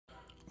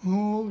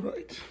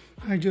Alright,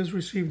 I just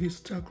received this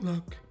stock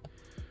lock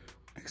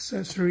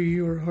accessory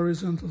or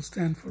horizontal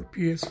stand for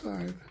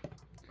PS5.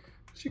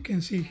 As you can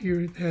see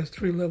here, it has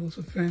 3 levels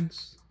of fan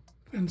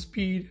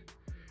speed.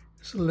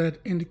 It's a LED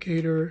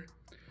indicator.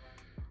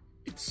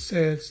 It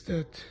says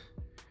that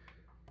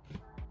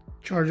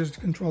charges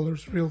the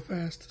controllers real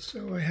fast,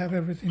 so I have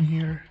everything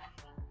here.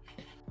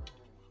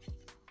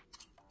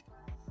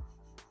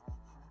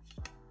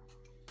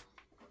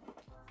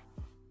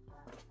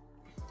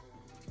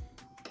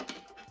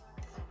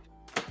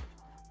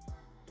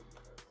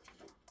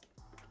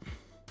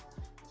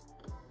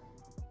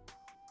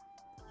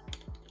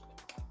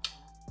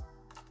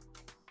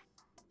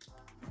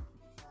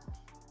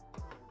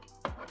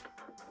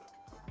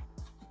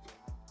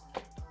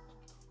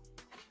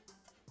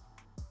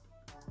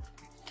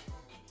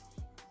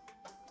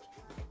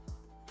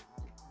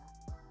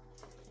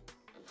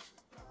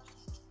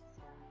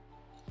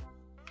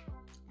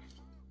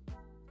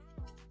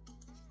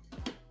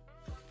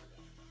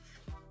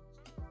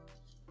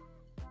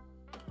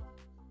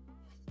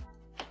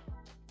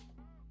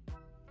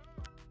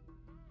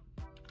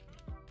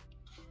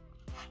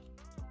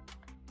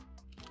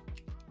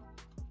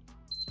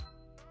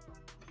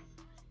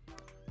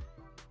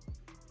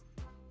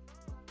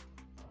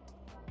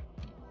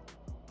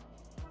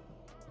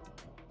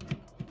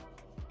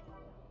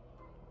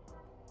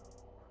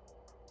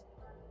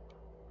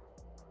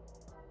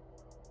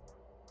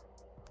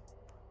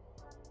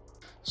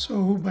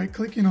 So by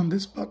clicking on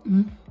this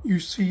button, you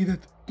see that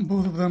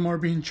both of them are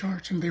being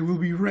charged and they will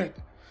be red.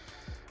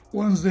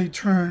 Once they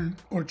turn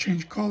or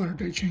change color,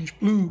 they change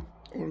blue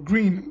or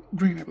green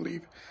I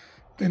believe,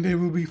 then they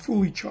will be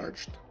fully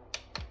charged.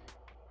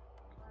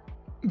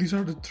 These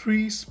are the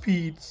 3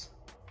 speeds.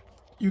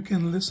 You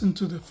can listen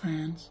to the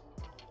fans.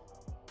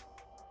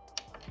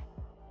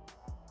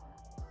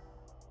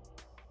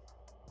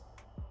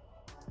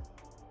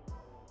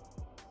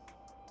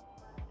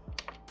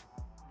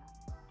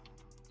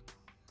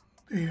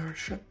 They are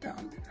shut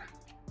down there.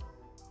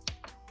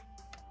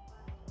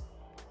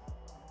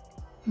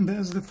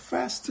 That's the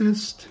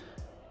fastest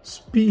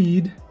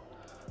speed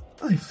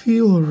I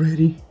feel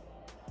already.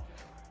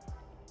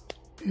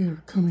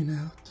 Air coming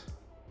out.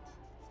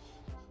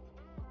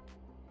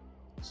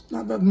 It's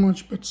not that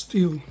much, but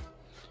still,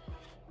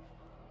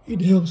 it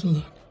helps a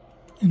lot.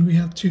 And we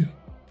have 2.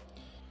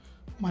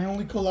 My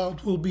only call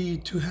out will be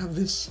to have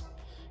this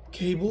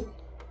cable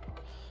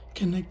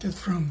connected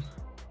from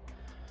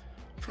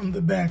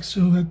the back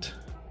so that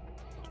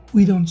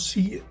we don't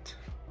see it.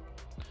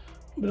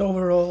 But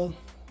overall,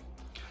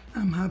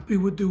 I'm happy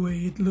with the way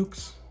it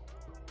looks,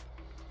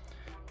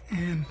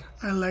 and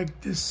I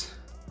like this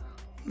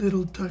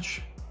little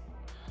touch.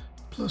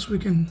 Plus we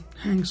can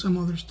hang some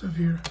other stuff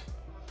here,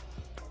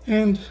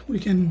 and we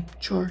can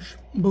charge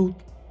both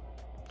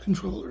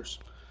controllers.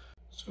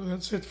 So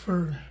that's it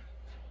for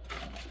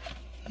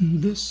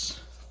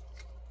this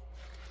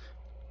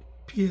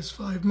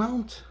PS5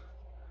 mount.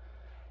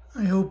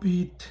 I hope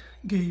it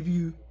gave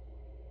you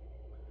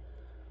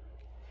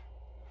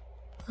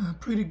a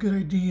pretty good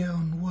idea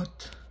on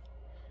what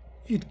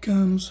it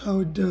comes,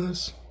 how it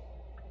does,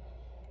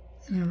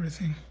 and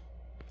everything.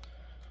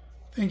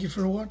 Thank you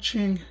for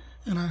watching,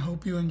 and I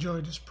hope you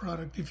enjoy this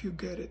product if you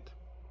get it.